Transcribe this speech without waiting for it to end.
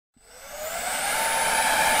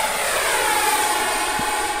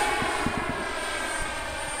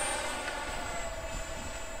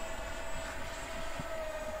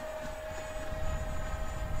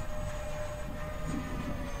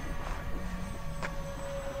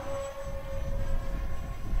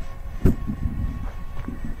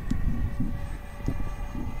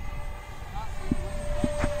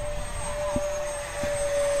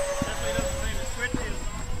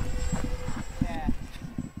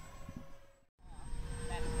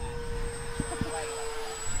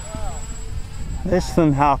Less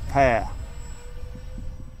than half power.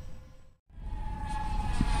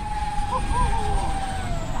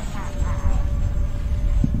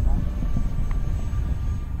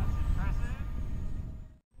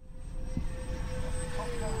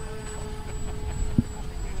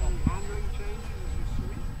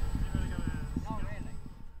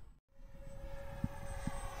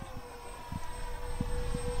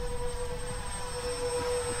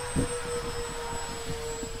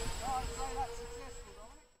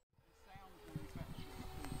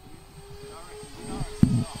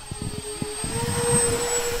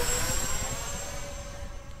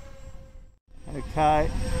 Okay.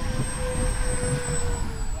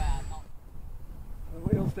 The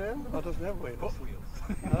wheels down? Oh, it doesn't have wheels. Got wheels.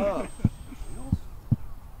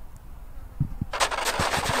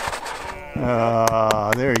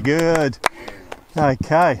 Oh, very good.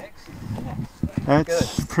 Okay.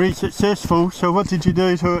 That's pretty successful. So what did you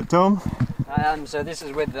do to it, Tom? So this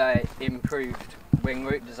is with the improved wing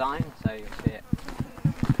root design. So you'll see it.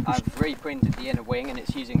 I've reprinted the inner wing and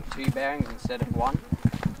it's using 2 bearings instead of 1.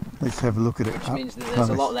 Let's have a look at it. Which means that there's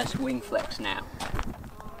a lot less wing flex now.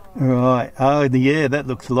 Right. Oh, yeah, that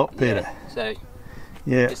looks a lot better. Yeah, so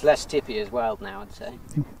yeah, it's less tippy as well now, I'd say,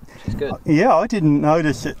 which is good. Yeah, I didn't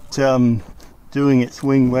notice it doing its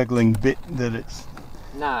wing waggling bit that it's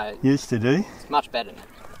used to do. It's much better now.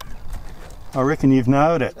 I reckon you've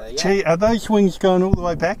nailed it. So, yeah. Gee, are those wings going all the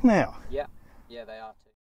way back now? Yeah, yeah, they are too.